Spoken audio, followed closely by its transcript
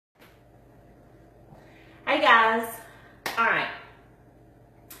guys. All right.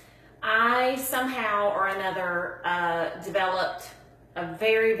 I somehow or another developed a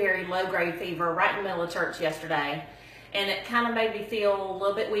very, very low-grade fever right in the middle of church yesterday. And it kind of made me feel a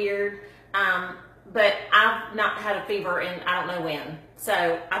little bit weird. But I've not had a fever in I don't know when.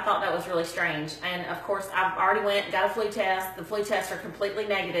 So I thought that was really strange. And of course, I've already went and got a flu test. The flu tests are completely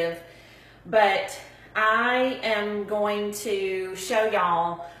negative. But I am going to show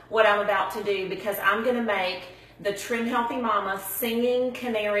y'all what I'm about to do, because I'm going to make the Trim Healthy Mama Singing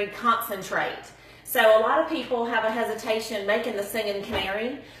Canary Concentrate. So a lot of people have a hesitation making the Singing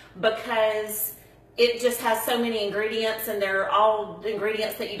Canary because it just has so many ingredients, and they're all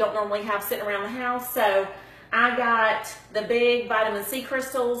ingredients that you don't normally have sitting around the house. So I got the big vitamin C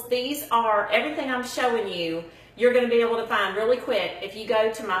crystals. These are everything I'm showing you. You're going to be able to find really quick if you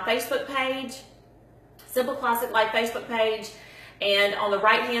go to my Facebook page, Simple Classic Life Facebook page, and on the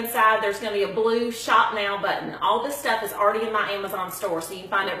right hand side there's going to be a blue Shop Now button. All this stuff is already in my Amazon store, so you can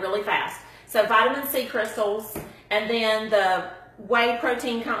find it really fast. So vitamin C crystals, and then the whey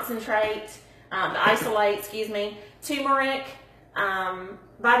protein concentrate, the isolate, excuse me, turmeric,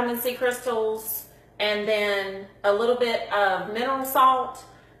 vitamin C crystals, and then a little bit of mineral salt,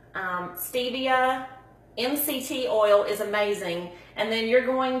 stevia, MCT oil is amazing. And then you're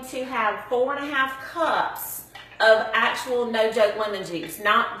going to have 4.5 cups of actual no joke lemon juice,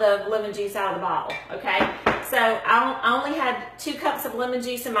 not the lemon juice out of the bottle, okay? So I only had 2 cups of lemon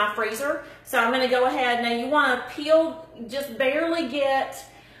juice in my freezer, so I'm gonna go ahead. Now you wanna peel, just barely get,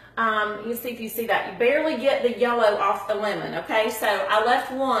 you can see if you see that, you barely get the yellow off the lemon, okay? So I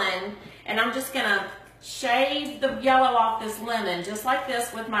left one, and I'm just gonna shave the yellow off this lemon, just like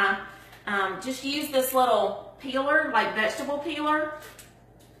this with my, just use this little peeler, like vegetable peeler,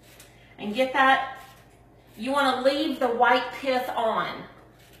 and get that. You want to leave the white pith on.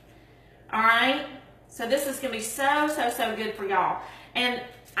 All right? So this is going to be so good for y'all. And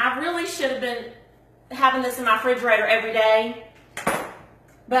I really should have been having this in my refrigerator every day.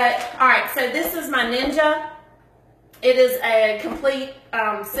 But, all right, so this is my Ninja. It is a complete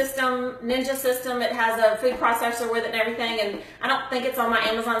system, Ninja system. It has a food processor with it and everything. And I don't think it's on my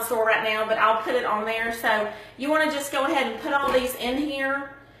Amazon store right now, but I'll put it on there. So you want to just go ahead and put all these in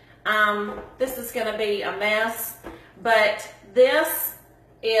here. This is going to be a mess, but this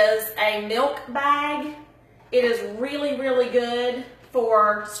is a milk bag. It is really, really good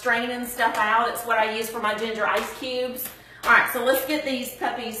for straining stuff out. It's what I use for my ginger ice cubes. All right, so let's get these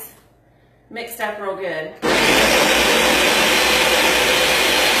puppies mixed up real good.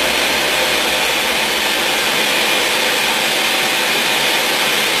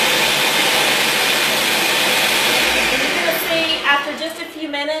 After just a few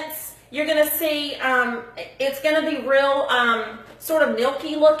minutes, you're going to see it's going to be real sort of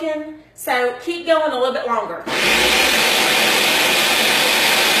milky looking. So keep going a little bit longer. Okay.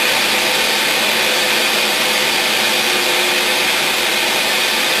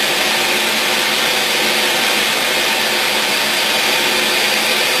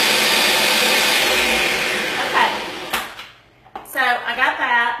 So I got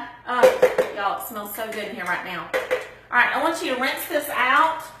that. Oh, y'all, it smells so good in here right now. All right, I want you to rinse this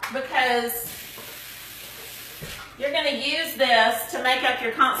out, because you're going to use this to make up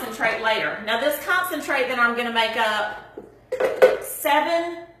your concentrate later. Now this concentrate that I'm going to make up,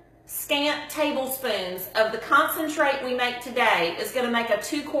 7 scant tablespoons of the concentrate we make today is going to make a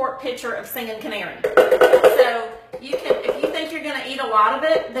 2-quart pitcher of Singing Canary. So you can, if you think you're going to eat a lot of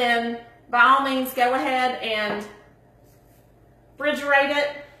it, then by all means go ahead and refrigerate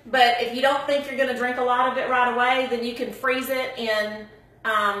it. But if you don't think you're going to drink a lot of it right away, then you can freeze it in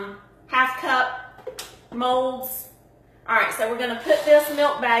half-cup molds. All right, so we're going to put this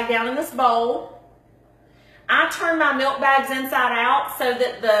milk bag down in this bowl. I turn my milk bags inside out so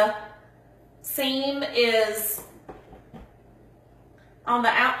that the seam is on the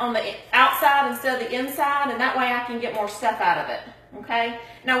outside instead of the inside, and that way I can get more stuff out of it. Okay.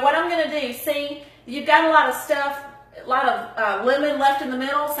 Now what I'm going to do, see, you've got a lot of stuff. A lot of lemon left in the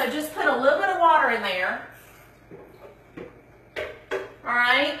middle, so just put a little bit of water in there. All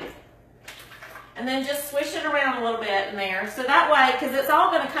right, and then just swish it around a little bit in there, so that way, because it's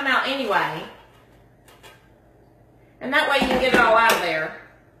all going to come out anyway, and that way you can get it all out of there.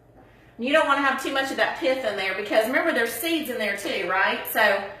 You don't want to have too much of that pith in there, because remember there's seeds in there too, right?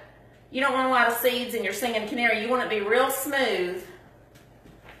 So you don't want a lot of seeds in your Singing Canary. You want it to be real smooth.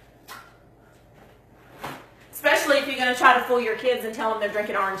 Especially if you're going to try to fool your kids and tell them they're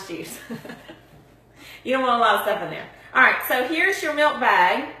drinking orange juice. You don't want a lot of stuff in there. All right, so here's your milk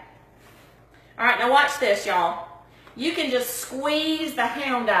bag. All right, now watch this, y'all. You can just squeeze the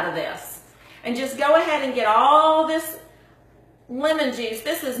hound out of this. and just go ahead and get all this lemon juice.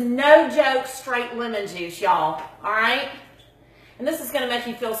 This is no joke, straight lemon juice, y'all. All right? And this is going to make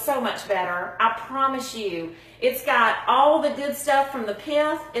you feel so much better. I promise you. It's got all the good stuff from the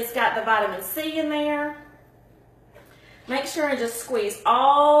pith. It's got the vitamin C in there. Make sure and just squeeze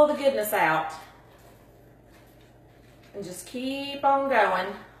all the goodness out. And just keep on going.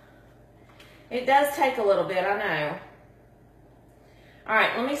 It does take a little bit, I know. All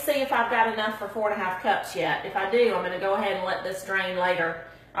right, let me see if I've got enough for 4.5 cups yet. If I do, I'm going to go ahead and let this drain later.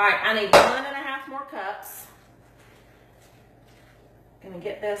 All right, I need 1.5 more cups. Going to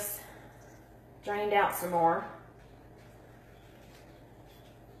get this drained out some more.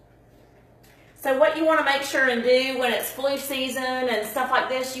 So what you want to make sure and do when it's flu season and stuff like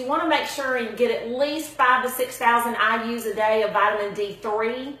this, you want to make sure and get at least 5,000 to 6,000 IUs a day of vitamin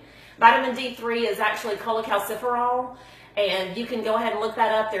D3. Vitamin D3 is actually cholecalciferol, and you can go ahead and look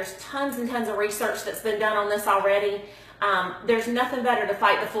that up. There's tons and tons of research that's been done on this already. There's nothing better to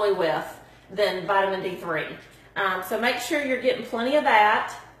fight the flu with than vitamin D3. So make sure you're getting plenty of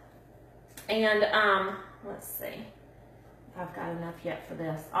that. And let's see if I've got enough yet for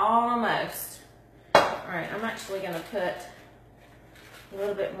this. Almost. All right, I'm actually going to put a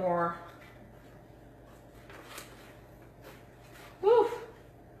little bit more. Whew.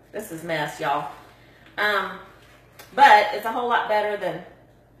 This is mess, y'all. But it's a whole lot better than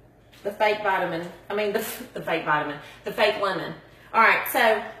the fake vitamin. I mean, the fake vitamin. The fake lemon. All right,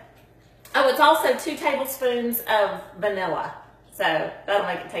 so, oh, it's also 2 tablespoons of vanilla. So that'll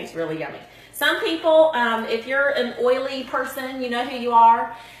make it taste really yummy. Some people, if you're an oily person, you know who you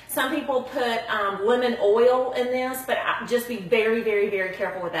are. Some people put lemon oil in this, but just be very, very, very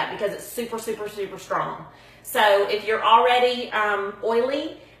careful with that because it's super, super, super strong. So if you're already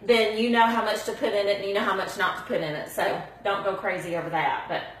oily, then you know how much to put in it and you know how much not to put in it. So don't go crazy over that.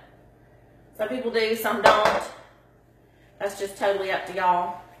 But some people do, some don't. That's just totally up to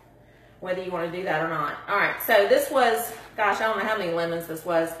y'all whether you want to do that or not. All right, so this was, gosh, I don't know how many lemons this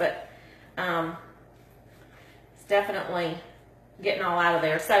was, but it's definitely getting all out of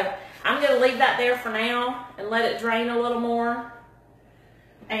there. So I'm going to leave that there for now and let it drain a little more.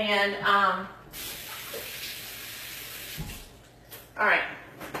 And, all right.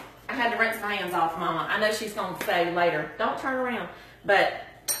 I had to rinse my hands off, Mama. I know she's going to say later, don't turn around, but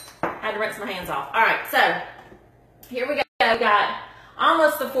I had to rinse my hands off. All right, so here we go. We got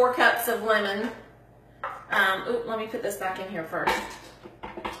almost the 4 cups of lemon. Ooh, let me put this back in here first.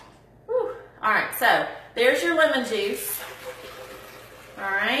 Whew. All right, so there's your lemon juice. All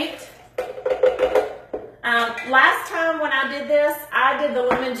right. Last time when I did this, I did the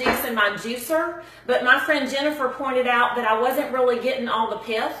lemon juice in my juicer, but my friend Jennifer pointed out that I wasn't really getting all the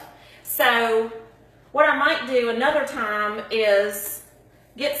pith. So what I might do another time is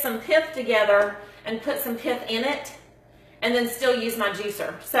get some pith together and put some pith in it and then still use my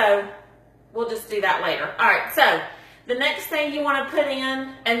juicer. So we'll just do that later. All right, so the next thing you want to put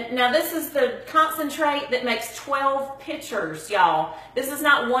in, and now this is the concentrate that makes 12 pitchers, y'all. This is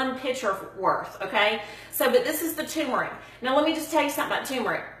not 1 pitcher worth, okay? So, but this is the turmeric. Now let me just tell you something about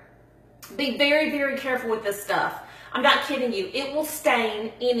turmeric. Be very, very careful with this stuff. I'm not kidding you. It will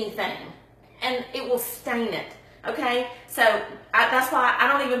stain anything, and it will stain it, okay? So that's why I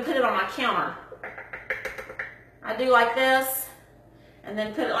don't even put it on my counter. I do like this, and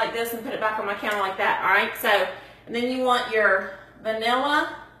then put it like this and put it back on my counter like that, all right? So, and then you want your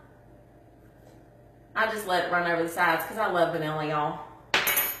vanilla. I just let it run over the sides because I love vanilla, y'all.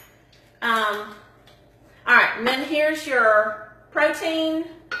 All right, and then here's your protein.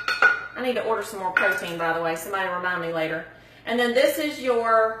 I need to order some more protein, by the way. Somebody remind me later. And then this is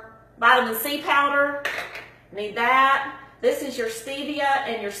your vitamin C powder. Need that. This is your stevia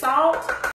and your salt.